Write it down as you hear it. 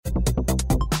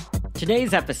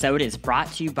Today's episode is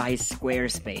brought to you by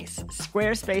Squarespace.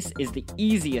 Squarespace is the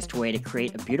easiest way to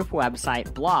create a beautiful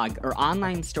website, blog, or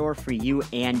online store for you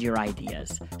and your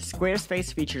ideas.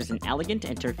 Squarespace features an elegant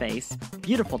interface,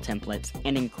 beautiful templates,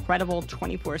 and incredible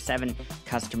 24/7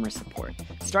 customer support.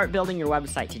 Start building your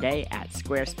website today at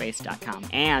squarespace.com.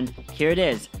 And here it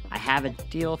is. I have a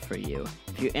deal for you.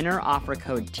 If you enter offer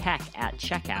code TECH at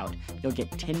checkout, you'll get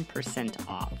 10%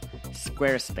 off.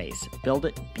 Squarespace. Build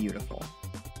it beautiful.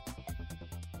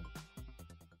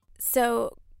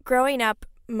 So, growing up,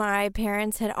 my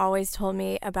parents had always told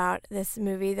me about this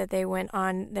movie that they went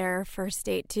on their first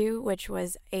date to, which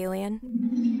was Alien.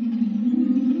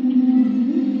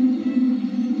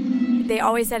 They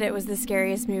always said it was the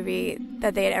scariest movie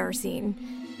that they had ever seen.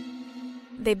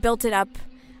 They built it up.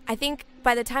 I think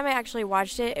by the time I actually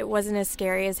watched it, it wasn't as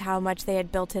scary as how much they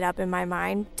had built it up in my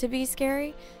mind to be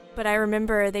scary. But I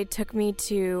remember they took me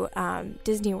to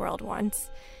Disney World once,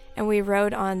 and we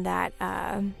rode on that...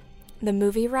 the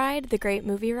movie ride, the Great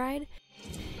Movie Ride.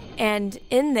 And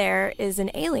in there is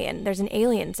an alien. There's an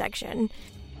alien section.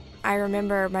 I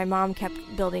remember my mom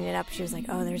kept building it up. She was like,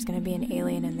 oh, there's going to be an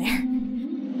alien in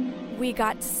there. We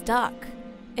got stuck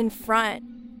in front.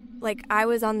 Like, I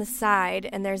was on the side,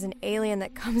 and there's an alien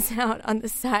that comes out on the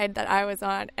side that I was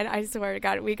on. And I swear to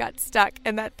God, we got stuck,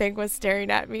 and that thing was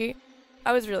staring at me.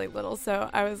 I was really little,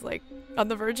 so I was, like, on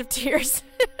the verge of tears.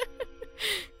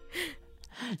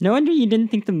 No wonder you didn't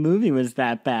think the movie was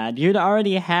that bad. You'd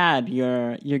already had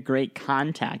your great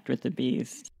contact with the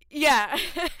beast. Yeah.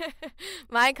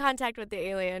 My contact with the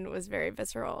alien was very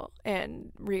visceral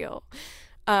and real.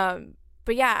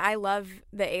 But yeah, I love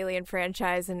the Alien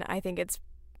franchise, and I think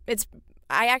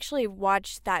I actually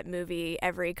watch that movie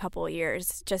every couple of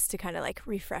years just to kind of like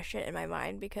refresh it in my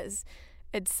mind, because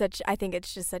I think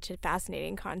it's just such a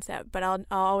fascinating concept. But I'll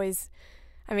always...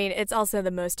 I mean, it's also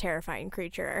the most terrifying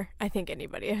creature I think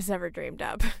anybody has ever dreamed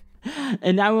up.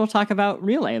 And now we'll talk about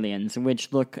real aliens,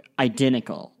 which look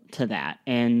identical to that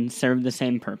and serve the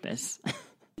same purpose.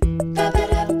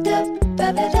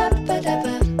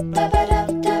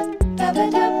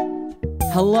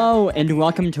 Hello, and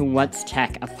welcome to What's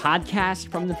Tech, a podcast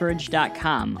from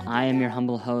TheVerge.com. I am your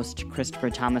humble host, Christopher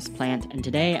Thomas Plant, and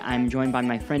today I'm joined by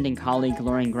my friend and colleague,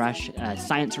 Lauren Grush, a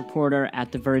science reporter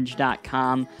at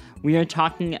TheVerge.com. We are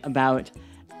talking about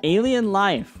alien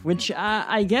life, which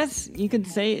I guess you could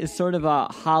say is sort of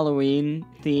a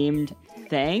Halloween-themed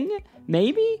thing.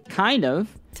 Maybe? Kind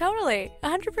of. Totally.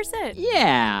 100%.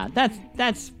 Yeah,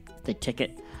 that's the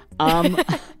ticket.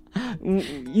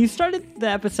 You started the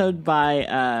episode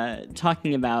by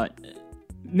talking about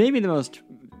maybe the most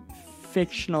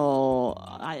fictional...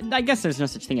 I guess there's no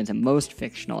such thing as a most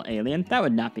fictional alien. That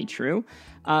would not be true.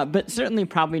 But certainly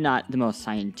probably not the most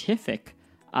scientific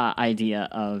idea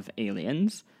of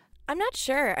aliens. I'm not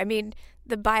sure. I mean,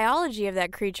 the biology of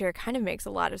that creature kind of makes a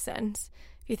lot of sense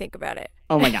if you think about it.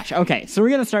 Oh my gosh. Okay, so we're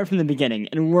going to start from the beginning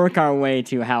and work our way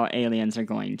to how aliens are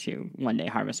going to one day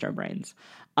harvest our brains.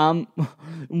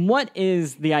 What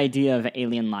is the idea of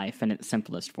alien life in its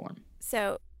simplest form?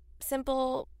 So,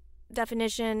 simple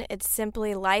definition, it's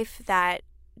simply life that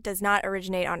does not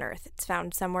originate on Earth. It's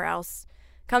found somewhere else,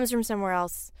 comes from somewhere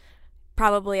else,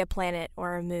 probably a planet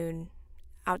or a moon,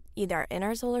 out either in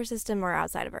our solar system or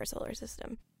outside of our solar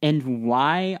system. And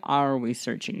why are we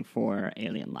searching for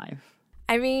alien life?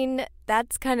 I mean,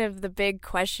 that's kind of the big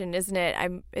question, isn't it?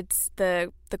 It's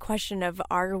the question of,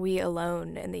 are we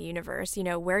alone in the universe? You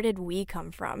know, where did we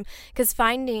come from? Because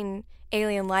finding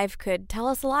alien life could tell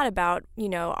us a lot about, you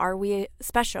know, are we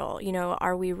special? You know,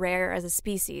 are we rare as a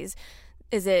species?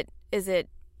 Is it,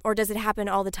 or does it happen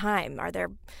all the time? Are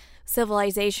there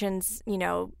civilizations, you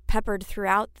know, peppered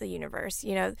throughout the universe?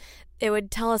 You know, it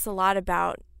would tell us a lot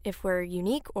about if we're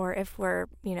unique or if we're,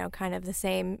 you know, kind of the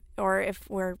same, or if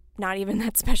we're not even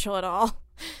that special at all.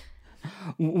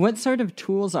 What sort of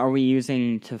tools are we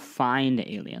using to find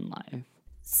alien life?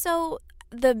 So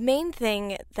the main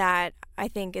thing that I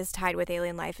think is tied with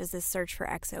alien life is this search for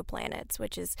exoplanets,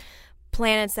 which is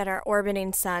planets that are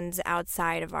orbiting suns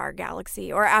outside of our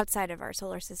galaxy, or outside of our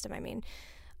solar system, I mean.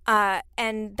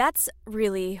 And that's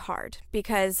really hard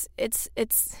because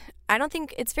I don't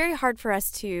think it's very hard for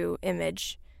us to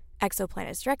image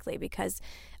exoplanets directly, because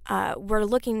we're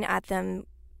looking at them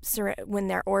when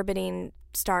they're orbiting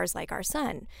stars like our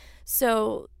sun.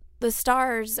 So the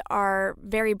stars are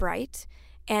very bright,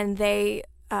 and they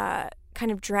kind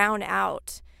of drown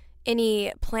out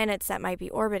any planets that might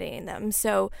be orbiting them.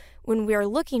 So when we're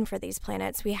looking for these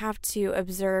planets, we have to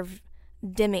observe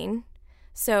dimming.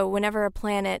 So whenever a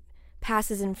planet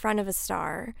passes in front of a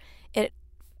star, it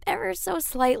ever so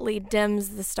slightly dims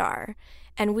the star.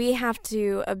 And we have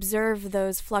to observe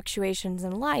those fluctuations in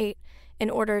light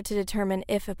in order to determine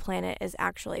if a planet is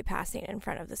actually passing in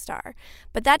front of the star.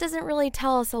 But that doesn't really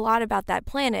tell us a lot about that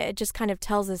planet. It just kind of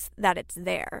tells us that it's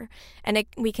there. And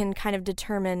we can kind of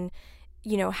determine,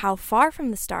 how far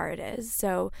from the star it is.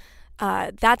 So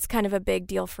that's kind of a big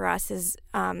deal for us, is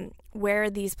where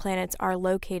these planets are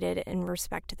located in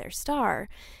respect to their star,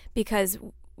 because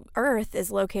Earth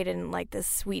is located in like this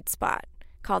sweet spot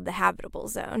called the habitable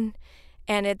zone.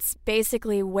 And it's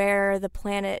basically where the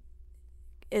planet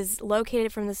is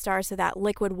located from the star so that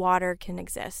liquid water can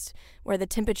exist, where the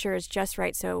temperature is just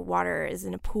right so water is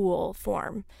in a pool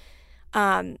form.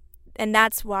 And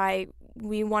that's why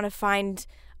we want to find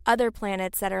other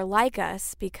planets that are like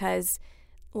us, because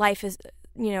life is,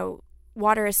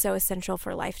 water is so essential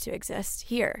for life to exist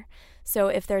here. So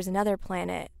if there's another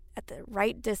planet at the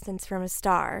right distance from a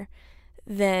star,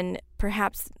 then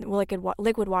perhaps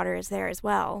liquid water is there as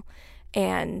well,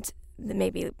 and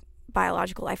maybe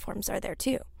biological life forms are there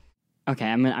too. Okay,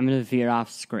 I'm gonna veer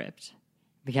off script,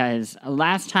 because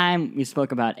last time we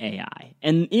spoke about AI,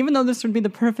 and even though this would be the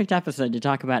perfect episode to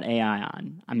talk about AI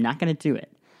on, I'm not gonna do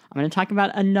it. I'm gonna talk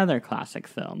about another classic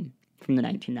film from the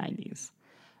 1990s,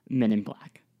 Men in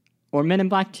Black. Or Men in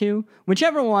Black 2,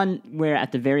 whichever one, where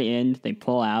at the very end they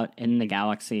pull out in the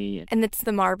galaxy. And it's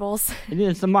the marbles.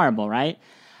 It's the marble, right?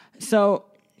 So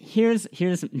here's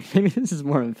maybe this is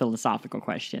more of a philosophical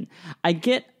question. I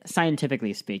get,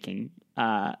 scientifically speaking,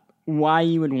 why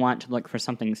you would want to look for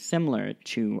something similar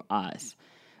to us.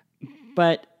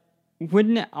 But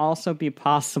wouldn't it also be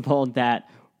possible that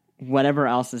whatever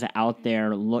else is out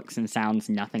there looks and sounds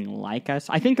nothing like us?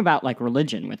 I think about like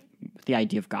religion with the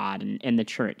idea of God and the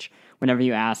church. Whenever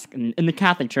you ask, in the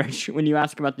Catholic Church, when you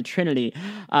ask about the Trinity,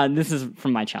 this is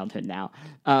from my childhood now,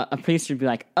 a priest would be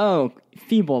like, "Oh,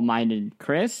 feeble-minded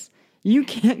Chris, you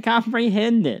can't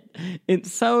comprehend it.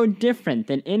 It's so different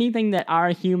than anything that our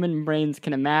human brains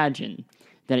can imagine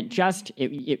that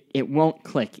it won't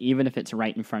click, even if it's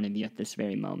right in front of you at this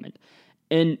very moment."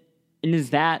 And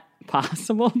is that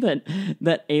possible,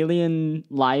 that alien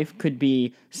life could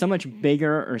be so much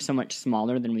bigger or so much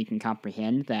smaller than we can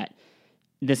comprehend, that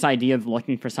this idea of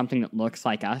looking for something that looks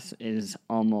like us is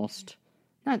almost,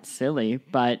 not silly,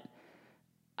 but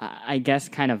I guess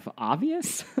kind of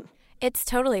obvious? It's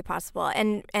totally possible,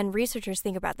 and researchers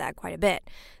think about that quite a bit.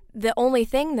 The only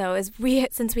thing, though, is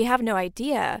since we have no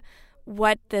idea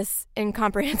what this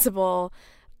incomprehensible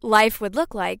life would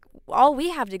look like, all we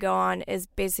have to go on is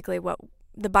basically what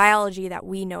the biology that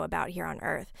we know about here on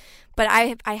Earth. But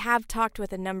I have talked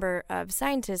with a number of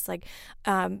scientists, like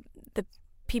the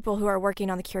people who are working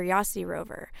on the Curiosity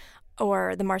rover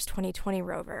or the Mars 2020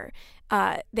 rover.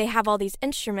 They have all these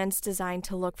instruments designed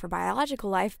to look for biological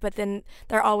life, but then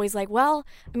they're always like, well,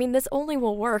 I mean, this only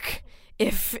will work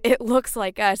if it looks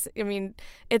like us. I mean,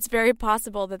 it's very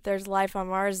possible that there's life on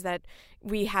Mars that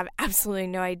we have absolutely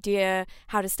no idea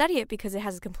how to study it, because it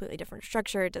has a completely different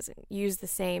structure. It doesn't use the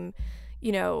same,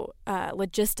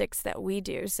 logistics that we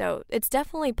do. So it's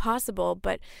definitely possible,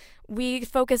 but we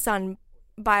focus on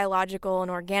biological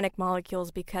and organic molecules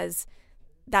because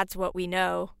that's what we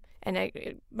know, and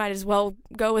it might as well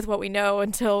go with what we know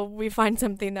until we find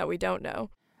something that we don't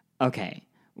know. Okay,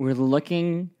 we're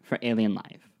looking for alien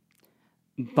life,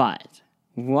 but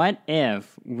what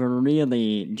if we're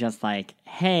really just like,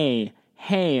 hey,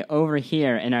 over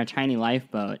here in our tiny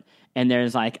lifeboat, and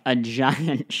there's like a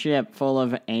giant ship full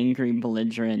of angry,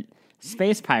 belligerent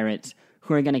space pirates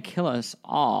who are going to kill us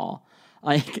all?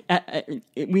 Like,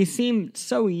 we seem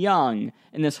so young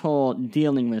in this whole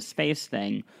dealing with space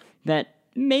thing that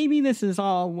maybe this is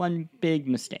all one big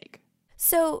mistake.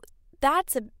 So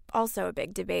that's also a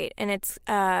big debate, and it's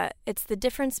the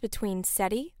difference between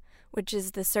SETI, which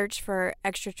is the search for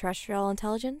extraterrestrial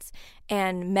intelligence,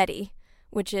 and METI,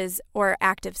 or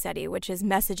active SETI, which is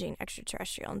messaging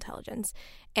extraterrestrial intelligence.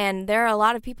 And there are a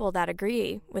lot of people that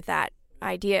agree with that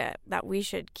idea that we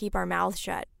should keep our mouths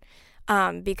shut.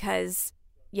 Because,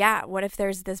 what if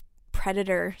there's this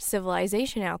predator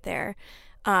civilization out there?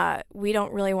 We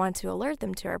don't really want to alert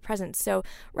them to our presence. So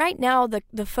right now,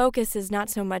 the focus is not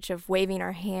so much of waving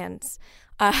our hands.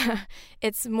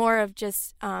 It's more of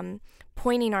just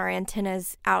pointing our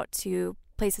antennas out to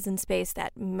places in space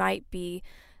that might be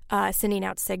sending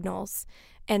out signals.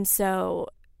 And so,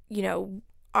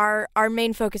 our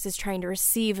main focus is trying to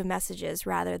receive messages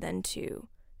rather than to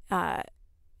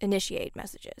initiate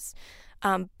messages.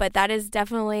 But that is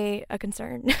definitely a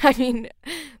concern. I mean,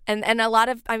 and a lot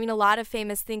of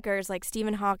famous thinkers like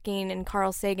Stephen Hawking and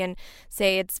Carl Sagan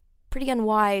say it's pretty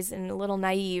unwise and a little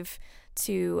naive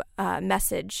to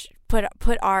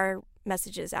put our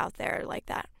messages out there like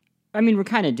that. I mean, we're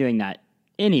kind of doing that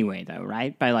anyway, though,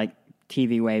 right? By like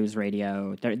TV waves,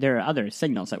 radio. There are other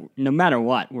signals that no matter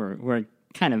what, we're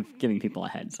kind of giving people a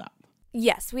heads up.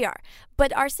 Yes, we are.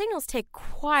 But our signals take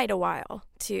quite a while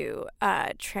to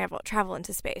travel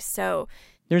into space. So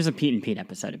there's a Pete and Pete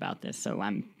episode about this, so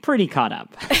I'm pretty caught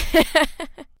up.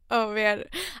 Oh, man.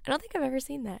 I don't think I've ever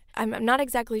seen that. I'm not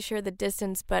exactly sure the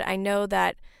distance, but I know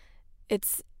that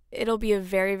it'll be a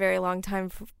very, very long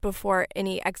time before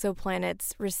any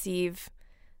exoplanets receive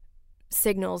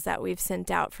signals that we've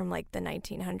sent out from like the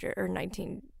 1900 or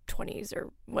 1920s or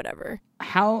whatever.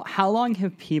 How long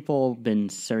have people been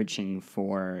searching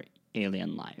for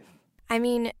alien life? I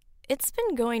mean, it's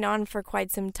been going on for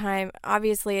quite some time.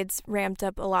 Obviously, it's ramped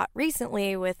up a lot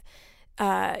recently with,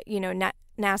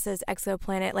 NASA's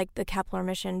exoplanet, like the Kepler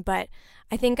mission. But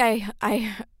I think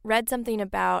I read something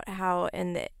about how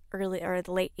in the early or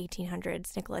the late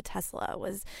 1800s, Nikola Tesla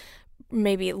was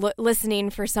maybe listening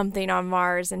for something on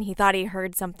Mars, and he thought he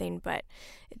heard something, but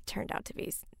it turned out to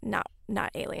be not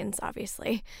aliens,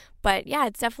 obviously. But yeah,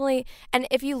 it's definitely. And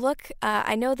if you look,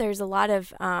 I know there's a lot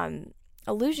of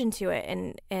allusion to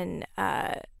it in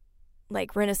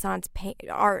like Renaissance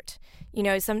art. You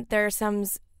know, there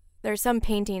are some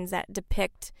paintings that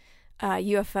depict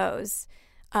UFOs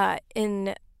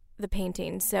in the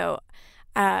painting. So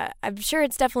I'm sure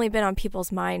it's definitely been on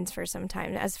people's minds for some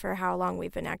time. As for how long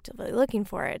we've been actively looking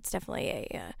for it, it's definitely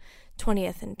a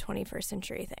 20th and 21st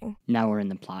century thing. Now we're in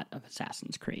the plot of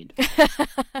Assassin's Creed.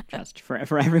 Just for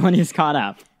everyone who's caught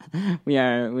up, we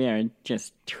are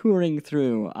just touring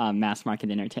through mass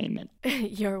market entertainment.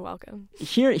 You're welcome.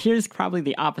 Here's probably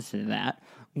the opposite of that.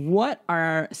 What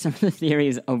are some of the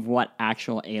theories of what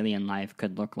actual alien life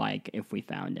could look like if we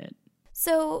found it?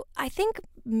 So I think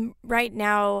right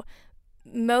now,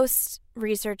 most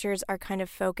researchers are kind of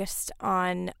focused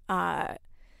on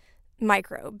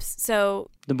microbes. So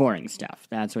the boring stuff.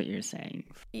 That's what you're saying.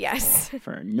 Yes.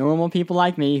 For normal people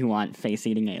like me who want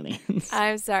face-eating aliens.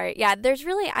 I'm sorry. Yeah,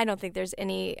 I don't think there's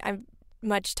any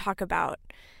much talk about,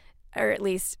 or at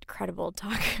least credible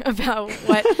talk about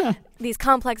what these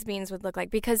complex beings would look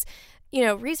like, because,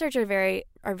 researchers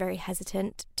are very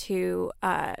hesitant to,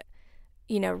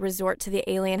 resort to the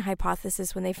alien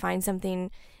hypothesis when they find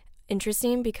something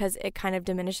interesting, because it kind of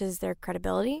diminishes their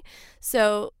credibility.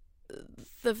 So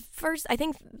I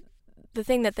think the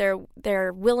thing that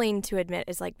they're willing to admit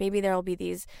is like maybe there'll be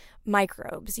these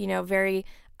microbes, very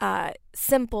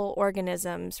simple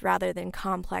organisms rather than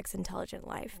complex intelligent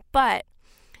life. But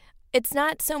it's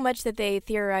not so much that they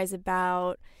theorize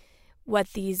about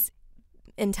what these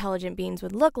intelligent beings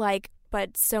would look like,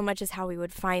 but so much as how we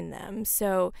would find them.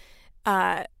 So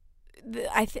I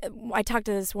talked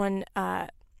to this one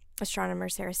astronomer,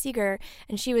 Sarah Seeger,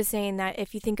 and she was saying that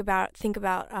if you think about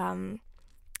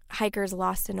hikers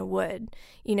lost in a wood,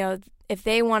 if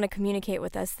they want to communicate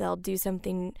with us, they'll do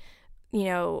something,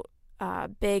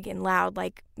 big and loud,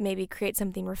 like maybe create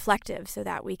something reflective so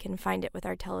that we can find it with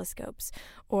our telescopes,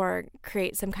 or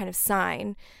create some kind of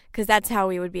sign, because that's how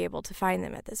we would be able to find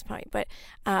them at this point. But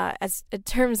as in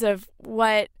terms of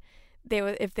what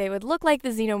if they would look like the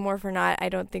xenomorph or not, I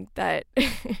don't think that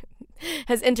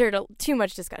has entered too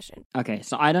much discussion. Okay,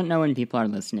 so I don't know when people are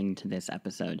listening to this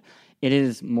episode. It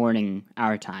is morning,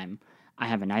 our time. I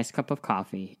have a nice cup of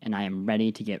coffee, and I am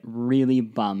ready to get really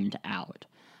bummed out.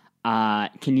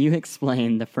 Can you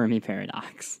explain the Fermi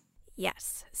paradox?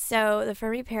 Yes. So the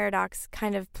Fermi paradox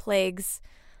kind of plagues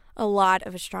a lot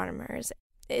of astronomers.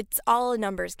 It's all a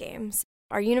numbers game.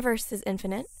 Our universe is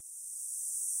infinite,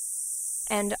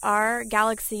 and our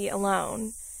galaxy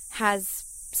alone has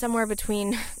somewhere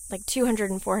between like 200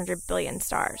 and 400 billion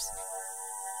stars.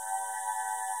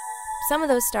 Some of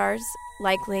those stars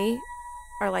likely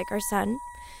are like our sun,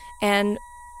 and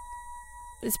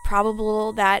it's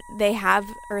probable that they have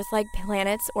Earth-like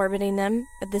planets orbiting them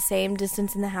at the same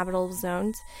distance in the habitable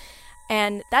zones,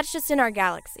 and that's just in our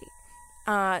galaxy.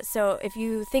 So if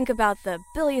you think about the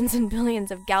billions and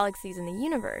billions of galaxies in the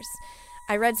universe,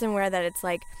 I read somewhere that it's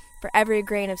like for every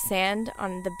grain of sand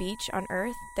on the beach on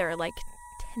Earth, there are like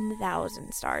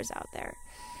 10,000 stars out there.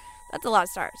 That's a lot of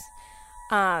stars.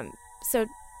 So,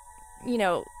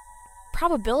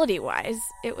 probability-wise,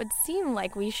 it would seem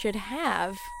like we should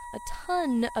have a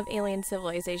ton of alien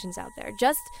civilizations out there.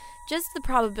 Just the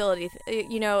probability,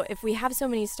 if we have so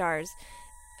many stars,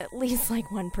 at least like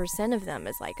 1% of them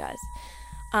is like us.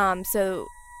 So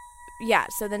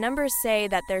the numbers say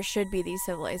that there should be these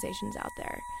civilizations out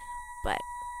there, but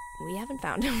we haven't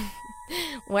found them.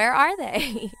 Where are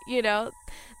they?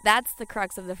 That's the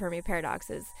crux of the Fermi paradox,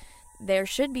 is there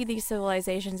should be these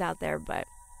civilizations out there, but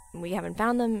we haven't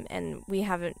found them, and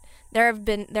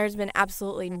there's been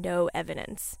absolutely no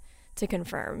evidence to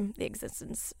confirm the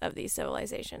existence of these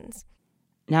civilizations.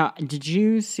 Now, did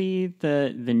you see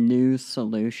the new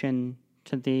solution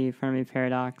to the Fermi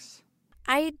paradox?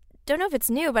 I don't know if it's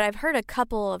new, but I've heard a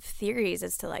couple of theories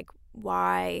as to like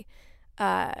why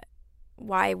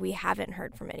we haven't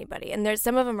heard from anybody, and there's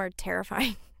some of them are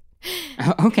terrifying.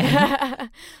 Okay.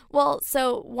 Well,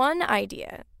 so one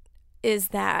idea is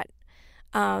that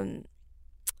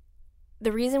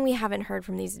the reason we haven't heard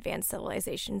from these advanced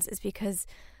civilizations is because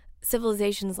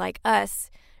civilizations like us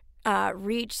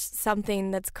reach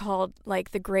something that's called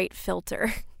like the Great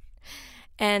Filter.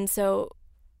 And so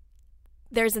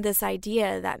there's this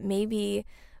idea that maybe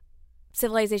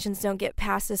civilizations don't get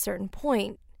past a certain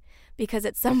point because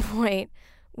at some point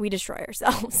we destroy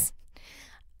ourselves.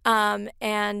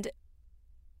 And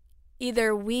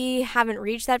either we haven't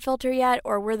reached that filter yet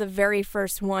or we're the very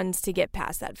first ones to get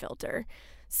past that filter.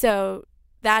 So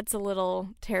that's a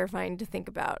little terrifying to think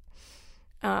about,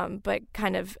 but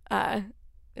kind of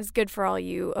is good for all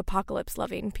you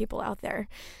apocalypse-loving people out there.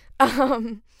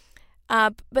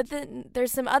 But then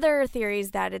there's some other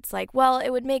theories that it's like, well, it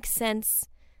would make sense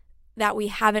that we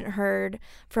haven't heard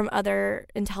from other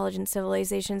intelligent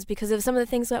civilizations because of some of the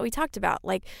things that we talked about.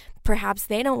 Like perhaps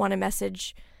they don't want to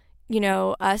message,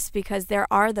 us because there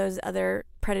are those other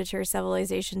predator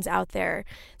civilizations out there.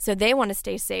 So they want to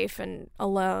stay safe and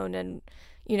alone and,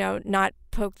 not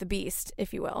poke the beast,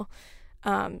 if you will.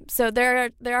 So there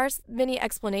are many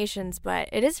explanations, but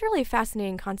it is really a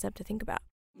fascinating concept to think about.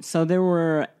 So there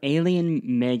were alien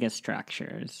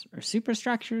megastructures, or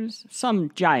superstructures,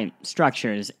 some giant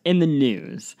structures in the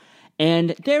news.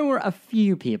 And there were a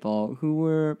few people who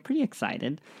were pretty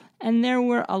excited, and there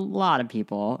were a lot of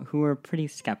people who were pretty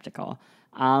skeptical.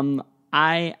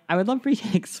 I would love for you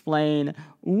to explain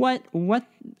what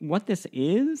this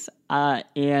is,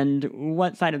 and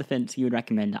what side of the fence you would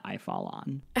recommend I fall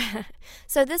on.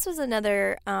 So this was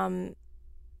another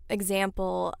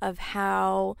example of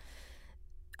how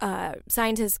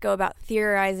scientists go about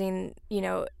theorizing,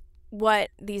 what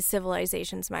these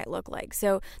civilizations might look like.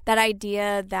 So that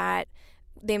idea that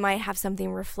they might have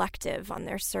something reflective on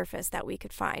their surface that we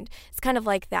could find. It's kind of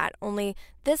like that, only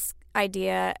this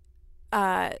idea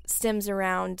stems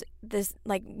around this,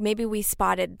 like maybe we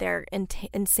spotted their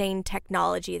insane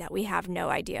technology that we have no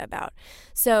idea about.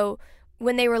 So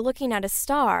when they were looking at a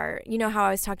star, how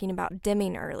I was talking about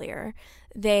dimming earlier,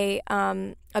 they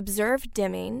observed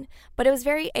dimming, but it was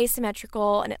very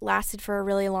asymmetrical and it lasted for a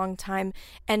really long time.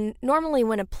 And normally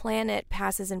when a planet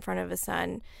passes in front of a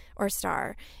sun or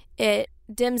star, it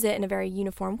dims it in a very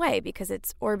uniform way because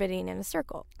it's orbiting in a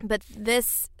circle. But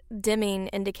this dimming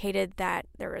indicated that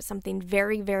there was something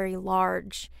very, very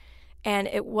large, and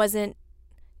it wasn't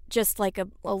just like a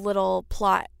little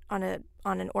plot on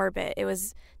an orbit. It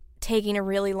was taking a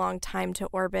really long time to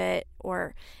orbit,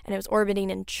 and it was orbiting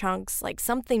in chunks. Like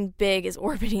something big is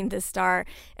orbiting this star,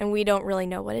 and we don't really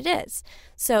know what it is.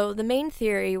 So the main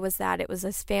theory was that it was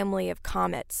this family of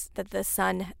comets that the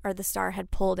sun or the star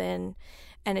had pulled in,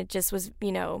 and it just was,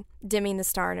 dimming the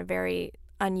star in a very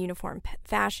ununiform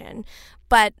fashion.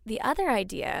 But the other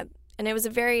idea, and it was a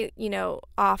very,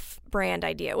 off-brand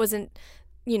idea. It wasn't,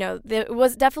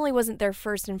 definitely wasn't their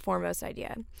first and foremost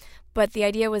idea. But the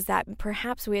idea was that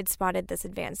perhaps we had spotted this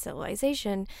advanced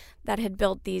civilization that had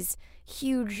built these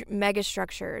huge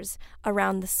megastructures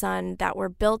around the sun that were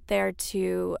built there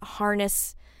to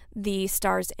harness the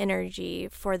star's energy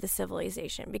for the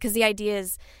civilization. Because the idea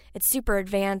is it's super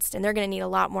advanced and they're going to need a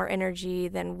lot more energy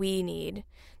than we need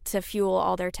to fuel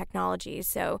all their technology.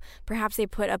 So perhaps they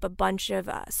put up a bunch of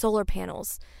solar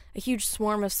panels, a huge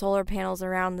swarm of solar panels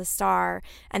around the star,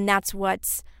 and that's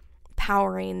what's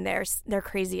powering their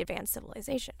crazy advanced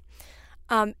civilization.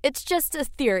 It's just a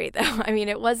theory, though. I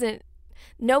mean,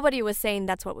 nobody was saying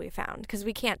that's what we found, because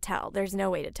we can't tell. There's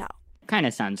no way to tell. Kind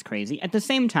of sounds crazy. At the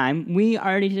same time, we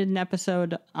already did an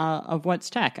episode of What's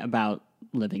Tech about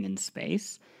living in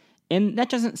space, and that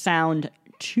doesn't sound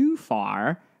too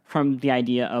far from the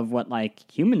idea of what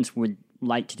humans would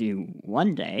like to do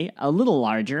one day. A little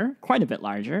larger, quite a bit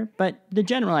larger, but the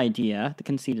general idea, the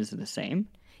conceit is the same.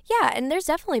 Yeah, and there's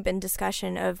definitely been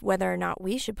discussion of whether or not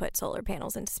we should put solar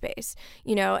panels into space,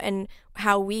 and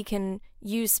how we can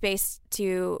use space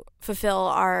to fulfill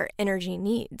our energy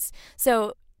needs.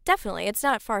 So definitely, it's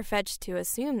not far-fetched to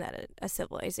assume that a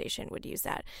civilization would use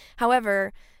that.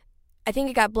 However, I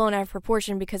think it got blown out of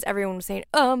proportion because everyone was saying,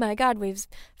 oh my God, we've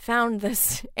found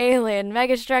this alien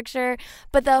megastructure.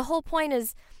 But the whole point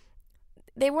is,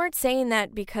 they weren't saying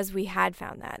that because we had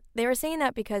found that. They were saying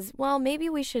that because, well, maybe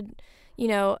we should,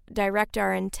 direct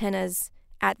our antennas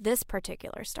at this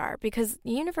particular star because the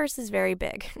universe is very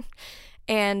big.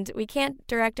 And we can't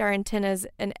direct our antennas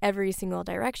in every single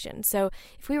direction. So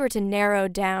if we were to narrow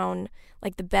down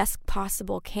like the best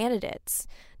possible candidates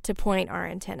to point our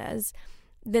antennas,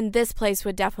 then this place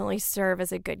would definitely serve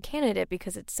as a good candidate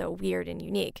because it's so weird and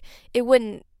unique. It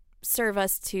wouldn't serve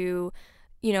us to,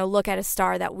 look at a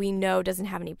star that we know doesn't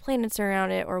have any planets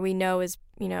around it or we know is,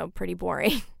 pretty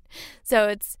boring.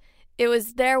 So it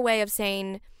was their way of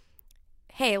saying,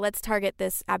 hey, let's target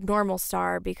this abnormal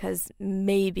star because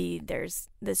maybe there's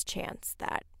this chance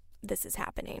that this is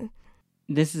happening.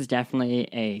 This is definitely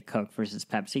a Coke versus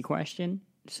Pepsi question.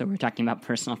 So we're talking about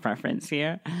personal preference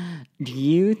here. Do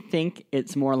you think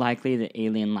it's more likely that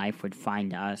alien life would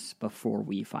find us before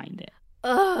we find it?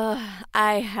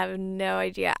 I have no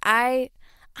idea. I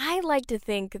like to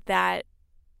think that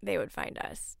they would find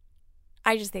us.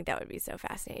 I just think that would be so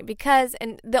fascinating because,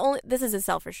 this is a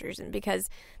selfish reason, because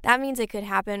that means it could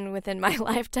happen within my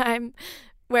lifetime,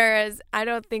 whereas I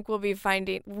don't think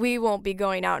we won't be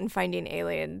going out and finding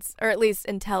aliens, or at least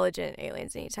intelligent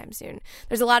aliens anytime soon.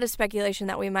 There's a lot of speculation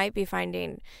that we might be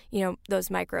finding,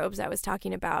 those microbes I was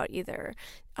talking about, either,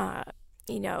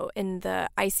 in the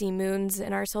icy moons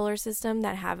in our solar system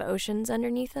that have oceans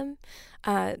underneath them.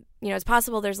 It's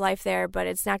possible there's life there, but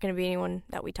it's not going to be anyone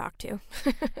that we talk to.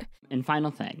 And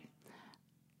final thing,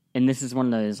 and this is one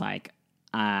of those,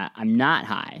 I'm not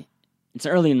high. It's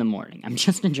early in the morning. I'm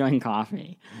just enjoying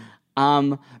coffee.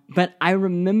 But I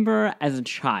remember as a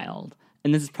child,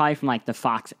 and this is probably from, the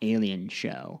Fox Alien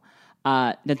show,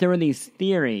 that there were these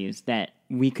theories that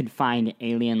we could find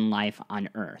alien life on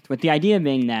Earth, with the idea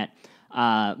being that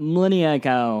millennia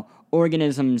ago,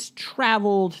 organisms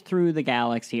traveled through the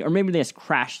galaxy, or maybe they just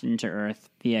crashed into Earth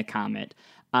via comet,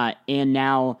 and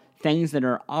now things that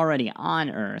are already on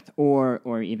Earth, or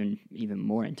even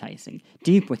more enticing,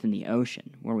 deep within the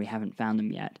ocean, where we haven't found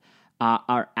them yet,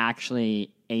 are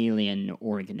actually alien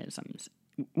organisms.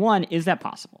 One, is that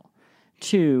possible?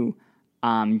 Two,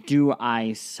 do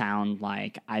I sound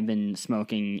like I've been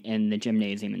smoking in the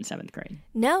gymnasium in 7th grade?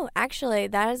 No, actually,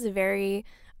 that is a very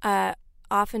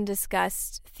often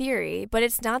discussed theory, but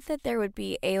it's not that there would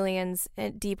be aliens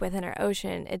deep within our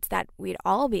ocean. It's that we'd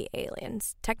all be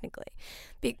aliens, technically.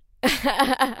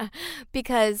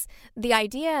 Because the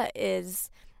idea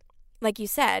is, like you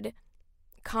said,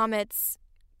 comets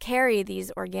carry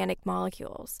these organic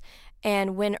molecules.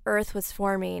 And when Earth was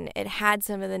forming, it had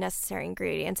some of the necessary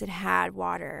ingredients. It had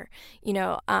water,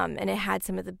 and it had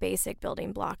some of the basic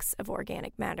building blocks of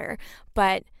organic matter.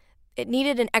 But it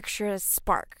needed an extra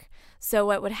spark. So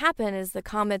what would happen is the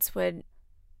comets would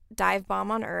dive bomb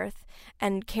on Earth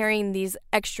and carrying these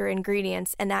extra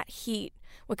ingredients, and that heat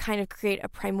would kind of create a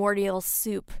primordial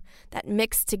soup that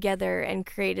mixed together and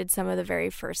created some of the very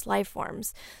first life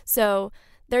forms. So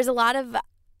there's a lot of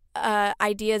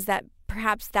ideas that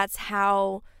perhaps that's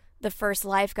how the first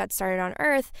life got started on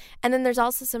Earth. And then there's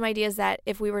also some ideas that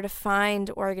if we were to find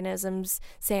organisms,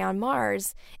 say on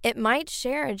Mars, it might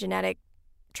share a genetic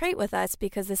trait with us,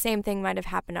 because the same thing might have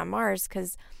happened on Mars,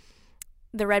 because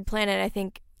the red planet, I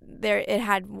think it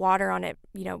had water on it,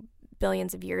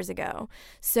 billions of years ago.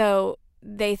 So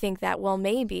they think that, well,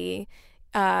 maybe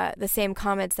the same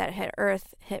comets that hit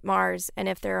Earth hit Mars, and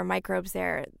if there are microbes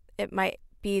there, it might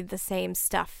be the same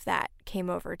stuff that came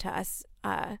over to us,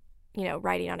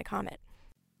 riding on a comet.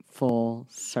 Full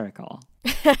circle.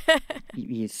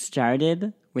 You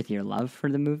started with your love for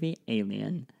the movie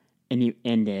Alien, and you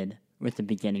ended with the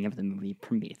beginning of the movie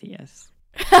Prometheus.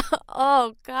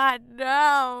 Oh, God,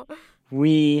 no.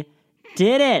 We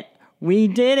did it. We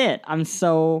did it. I'm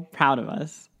so proud of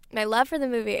us. My love for the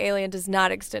movie Alien does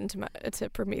not extend to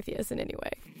Prometheus in any way.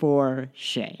 For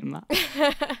shame.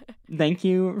 Thank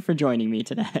you for joining me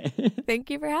today.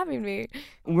 Thank you for having me.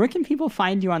 Where can people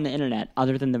find you on the internet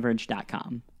other than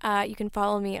TheVerge.com? You can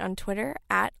follow me on Twitter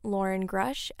at Lauren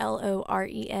Grush,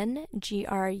 LorenGrush.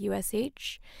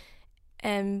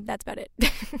 And that's about it.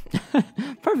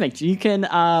 Perfect. You can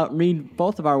read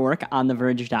both of our work on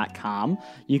TheVerge.com.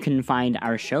 You can find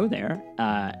our show there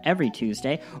every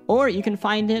Tuesday, or you can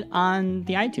find it on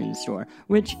the iTunes store,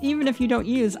 which even if you don't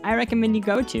use, I recommend you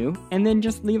go to, and then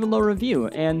just leave a little review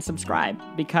and subscribe,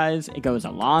 because it goes a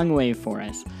long way for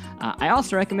us. I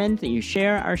also recommend that you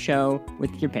share our show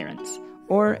with your parents,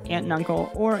 or aunt and uncle,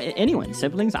 or anyone,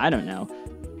 siblings, I don't know.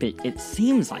 But it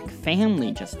seems like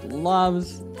family just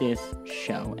loves this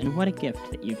show, and what a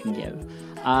gift that you can give.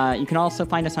 You can also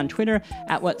find us on Twitter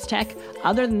at What's Tech.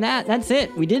 Other than that, that's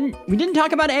it. We didn't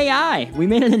talk about AI. We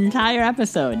made an entire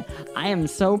episode. I am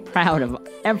so proud of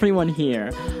everyone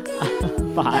here.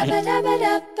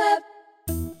 Bye.